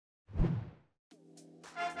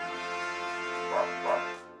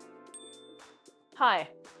Hi,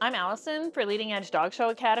 I'm Allison for Leading Edge Dog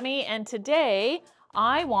Show Academy, and today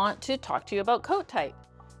I want to talk to you about coat type.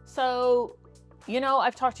 So,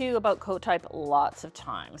 I've talked to you about coat type lots of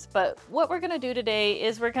times, but what we're going to do today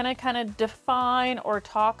is we're going to kind of define or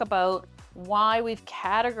talk about why we've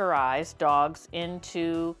categorized dogs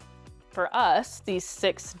into, for us, these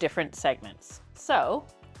 6 different segments. So,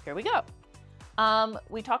 here we go.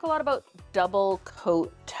 We talk a lot about double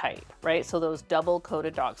coat type, right? So those double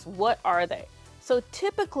coated dogs, what are they? So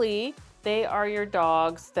typically they are your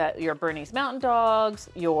dogs your Bernese Mountain Dogs,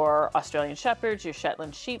 your Australian Shepherds, your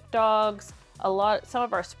Shetland Sheepdogs. Some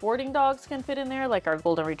of our sporting dogs can fit in there, like our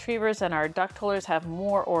Golden Retrievers and our Duck Tollers have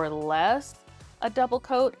more or less a double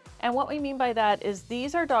coat. And what we mean by that is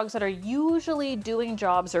these are dogs that are usually doing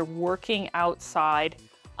jobs or working outside,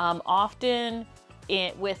 often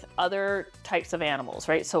with other types of animals,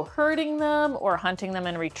 right? So herding them or hunting them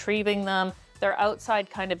and retrieving them. They're outside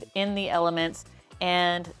kind of in the elements.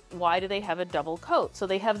 And why do they have a double coat? So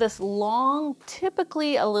they have this long,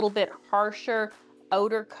 typically a little bit harsher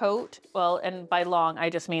outer coat. Well, and by long,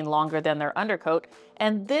 I just mean longer than their undercoat.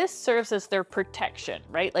 And this serves as their protection,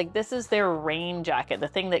 right? Like this is their rain jacket, the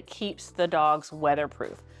thing that keeps the dogs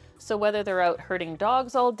weatherproof. So whether they're out herding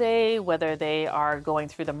dogs all day, whether they are going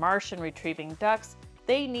through the marsh and retrieving ducks,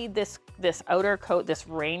 they need this outer coat, this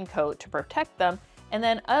raincoat to protect them. And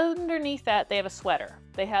then underneath that, they have a sweater.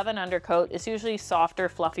 They have an undercoat. It's usually softer,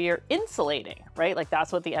 fluffier, insulating, right? Like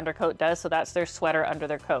that's what the undercoat does. So that's their sweater under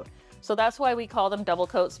their coat. So that's why we call them double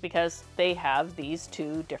coats, because they have these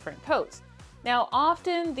 2 different coats. Now,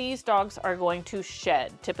 often these dogs are going to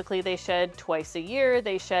shed. Typically they shed twice a year.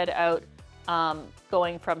 They shed out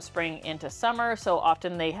going from spring into summer. So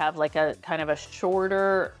often they have like a kind of a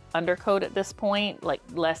shorter undercoat at this point, like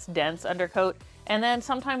less dense undercoat. And then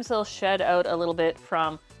sometimes they'll shed out a little bit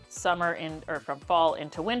from from fall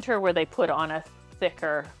into winter, where they put on a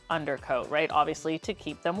thicker undercoat, right? Obviously to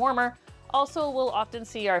keep them warmer. Also, we'll often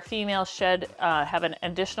see our females have an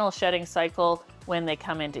additional shedding cycle when they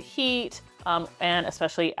come into heat, and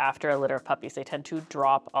especially after a litter of puppies, they tend to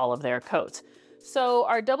drop all of their coats. So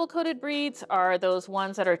our double-coated breeds are those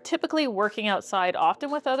ones that are typically working outside,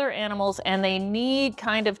 often with other animals, and they need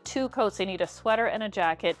kind of 2 coats. They need a sweater and a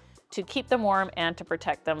jacket to keep them warm and to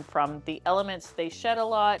protect them from the elements. They shed a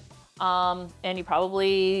lot, and you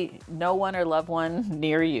probably know one or love one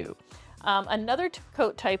near you. Another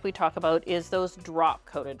coat type we talk about is those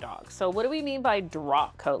drop-coated dogs. So what do we mean by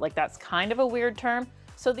drop coat? Like that's kind of a weird term.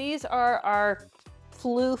 So these are our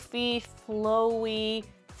floofy, flowy,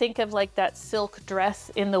 think of like that silk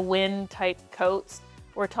dress in the wind type coats.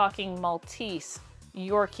 We're talking Maltese,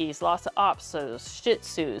 Yorkies, Lhasa Apsos, Shih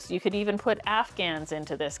Tzus. You could even put Afghans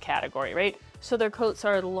into this category, right? So their coats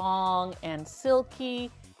are long and silky,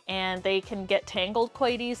 and they can get tangled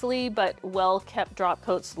quite easily, but well-kept drop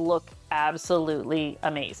coats look absolutely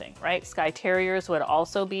amazing, right? Skye Terriers would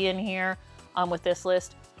also be in here with this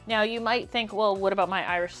list. Now you might think, well, what about my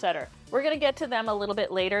Irish Setter? We're gonna get to them a little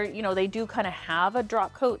bit later. They do kind of have a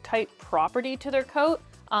drop coat type property to their coat,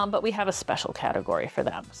 but we have a special category for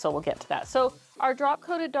them, so we'll get to that. So our drop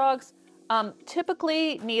coated dogs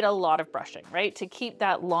typically need a lot of brushing, right? To keep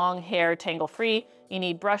that long hair tangle free, you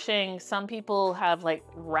need brushing. Some people have like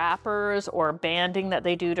wrappers or banding that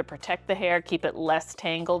they do to protect the hair, keep it less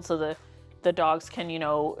tangled, so the dogs can,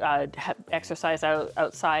 exercise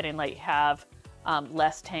outside and like have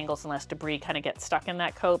less tangles and less debris kind of get stuck in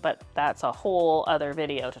that coat, but that's a whole other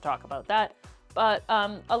video to talk about that. But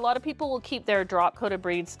a lot of people will keep their drop coated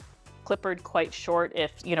breeds clippered quite short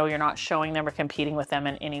if you're not showing them or competing with them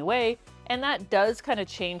in any way, and that does kind of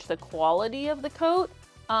change the quality of the coat.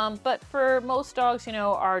 But for most dogs,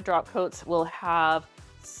 our drop coats will have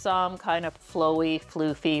some kind of flowy,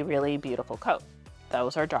 floofy, really beautiful coat.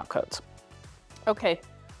 Those are drop coats. Okay,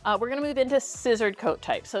 we're gonna move into scissored coat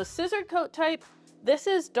type. So scissored coat type, this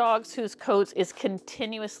is dogs whose coats is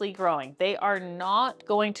continuously growing. They are not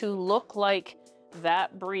going to look like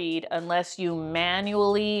that breed unless you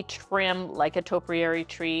manually trim, like a topiary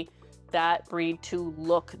tree, that breed to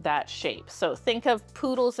look that shape. So think of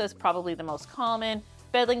Poodles as probably the most common,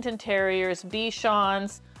 Bedlington Terriers,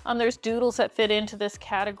 Bichons. There's Doodles that fit into this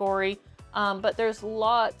category, but there's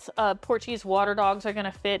lots of Portuguese water dogs are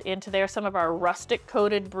gonna fit into there. Some of our rustic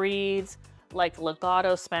coated breeds, like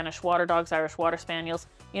Legato, Spanish water dogs, Irish water spaniels,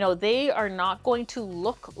 they are not going to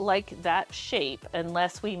look like that shape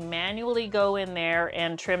unless we manually go in there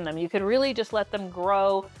and trim them. You could really just let them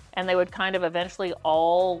grow and they would kind of eventually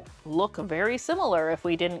all look very similar if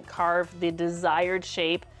we didn't carve the desired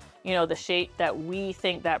shape, the shape that we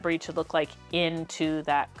think that breed should look like into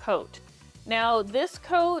that coat. Now this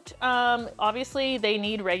coat, obviously they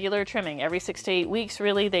need regular trimming. Every 6 to 8 weeks,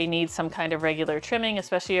 really, they need some kind of regular trimming,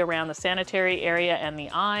 especially around the sanitary area and the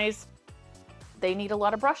eyes. They need a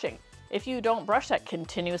lot of brushing. If you don't brush that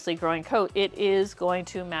continuously growing coat, it is going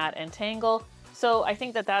to mat and tangle. So I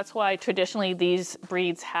think that that's why traditionally these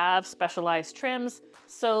breeds have specialized trims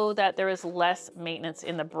so that there is less maintenance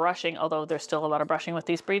in the brushing, although there's still a lot of brushing with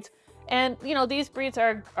these breeds. And you know, these breeds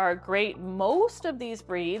are great. Most of these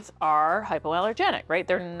breeds are hypoallergenic, right?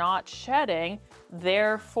 They're not shedding.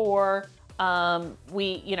 Therefore, a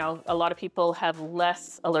lot of people have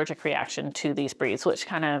less allergic reaction to these breeds, which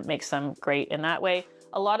kind of makes them great in that way.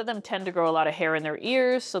 A lot of them tend to grow a lot of hair in their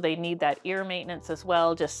ears, so they need that ear maintenance as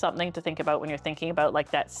well. Just something to think about when you're thinking about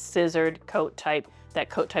like that scissored coat type, that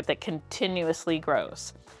coat type that continuously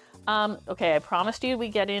grows. Okay, I promised you we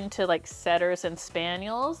get into like setters and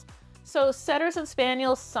spaniels. So setters and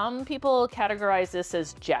spaniels, some people categorize this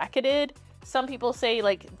as jacketed. Some people say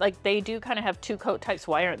like they do kind of have two coat types.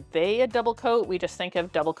 Why aren't they a double coat? We just think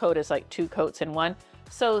of double coat as like two coats in one.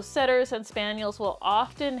 So setters and spaniels will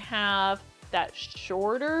often have that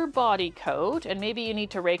shorter body coat, and maybe you need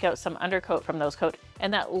to rake out some undercoat from those coat,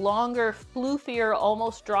 and that longer, floofier,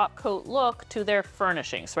 almost drop coat look to their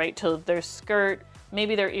furnishings, right? To their skirt,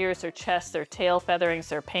 maybe their ears, their chest, their tail featherings,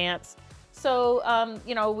 their pants. So,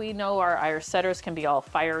 we know our Irish setters can be all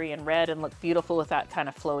fiery and red and look beautiful with that kind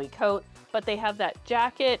of flowy coat, but they have that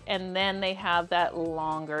jacket and then they have that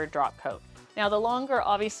longer drop coat. Now the longer,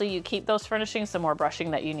 obviously you keep those furnishings, the more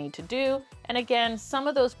brushing that you need to do. And again, some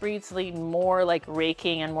of those breeds need more like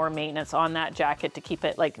raking and more maintenance on that jacket to keep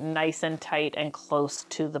it like nice and tight and close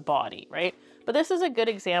to the body, right? But this is a good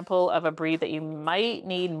example of a breed that you might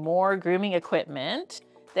need more grooming equipment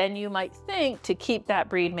than you might think to keep that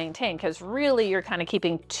breed maintained, because really you're kind of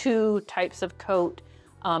keeping two types of coat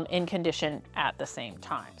in condition at the same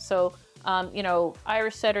time. So,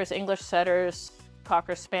 Irish setters, English setters,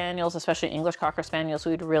 Cocker Spaniels, especially English Cocker Spaniels,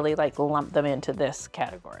 we'd really like lump them into this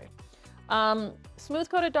category.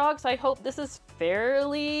 Smooth-coated dogs, I hope this is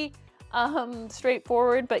fairly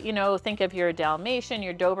straightforward, but think of your Dalmatian,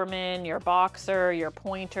 your Doberman, your Boxer, your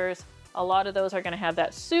Pointers. A lot of those are going to have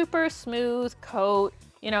that super smooth coat,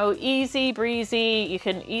 easy breezy,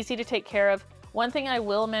 easy to take care of. One thing I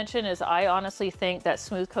will mention is I honestly think that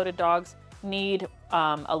smooth-coated dogs need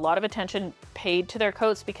a lot of attention paid to their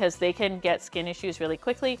coats because they can get skin issues really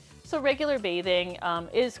quickly. So regular bathing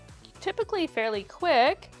is typically fairly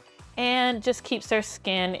quick and just keeps their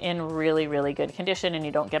skin in really, really good condition, and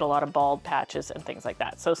you don't get a lot of bald patches and things like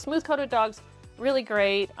that. So smooth-coated dogs, really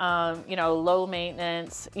great, low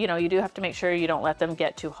maintenance. You do have to make sure you don't let them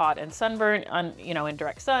get too hot and sunburn in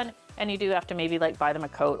direct sun. And you do have to maybe like buy them a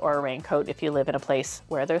coat or a raincoat if you live in a place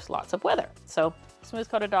where there's lots of weather. So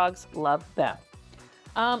smooth-coated dogs, love them.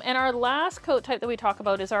 And our last coat type that we talk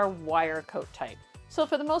about is our wire coat type. So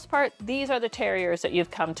for the most part, these are the Terriers that you've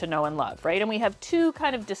come to know and love, right? And we have two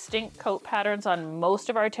kind of distinct coat patterns on most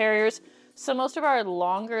of our Terriers. So most of our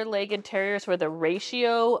longer legged Terriers, where the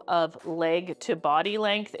ratio of leg to body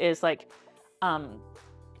length is like,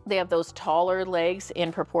 they have those taller legs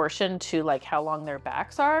in proportion to like how long their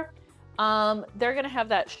backs are. They're gonna have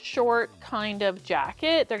that short kind of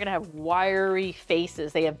jacket. They're gonna have wiry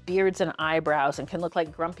faces. They have beards and eyebrows and can look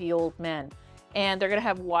like grumpy old men. And they're gonna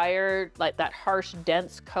have wired, like that harsh,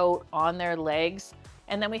 dense coat on their legs.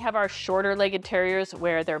 And then we have our shorter legged Terriers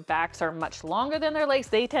where their backs are much longer than their legs.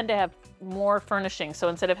 They tend to have more furnishing. So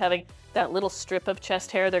instead of having that little strip of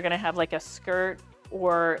chest hair, they're gonna have like a skirt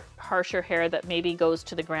or harsher hair that maybe goes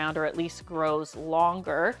to the ground or at least grows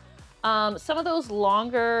longer. Some of those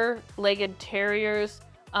longer legged Terriers,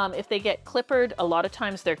 if they get clippered, a lot of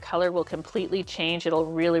times their color will completely change. It'll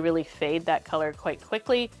really, really fade that color quite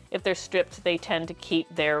quickly. If they're stripped, they tend to keep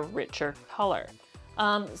their richer color.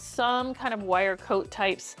 Some kind of wire coat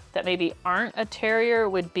types that maybe aren't a Terrier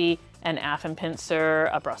would be an Affenpinscher,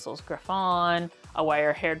 a Brussels Griffon, a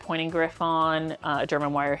wire-haired pointing Griffon, a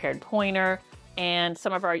German wire-haired pointer. And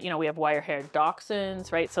some of our, we have wire-haired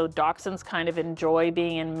Dachshunds, right? So Dachshunds kind of enjoy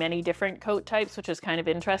being in many different coat types, which is kind of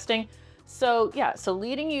interesting. So yeah, so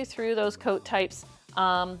leading you through those coat types,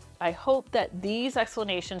 I hope that these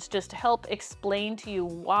explanations just help explain to you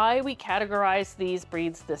why we categorize these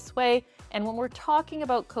breeds this way. And when we're talking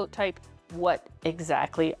about coat type, what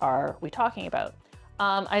exactly are we talking about?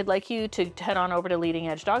 I'd like you to head on over to Leading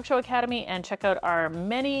Edge Dog Show Academy and check out our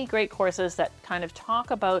many great courses that kind of talk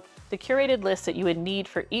about the curated list that you would need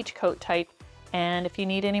for each coat type. And if you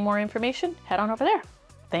need any more information, head on over there.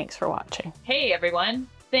 Thanks for watching. Hey everyone.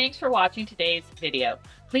 Thanks for watching today's video.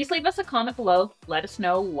 Please leave us a comment below, let us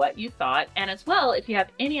know what you thought, and as well, if you have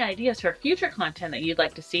any ideas for future content that you'd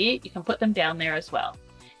like to see, you can put them down there as well.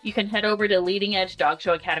 You can head over to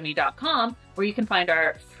leadingedgedogshow.academy.com where you can find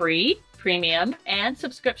our free, premium, and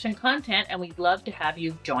subscription content, and we'd love to have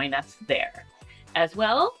you join us there. As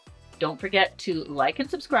well, don't forget to like and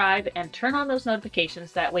subscribe and turn on those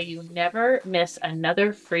notifications, that way you never miss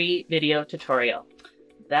another free video tutorial.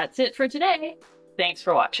 That's it for today. Thanks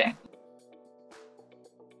for watching.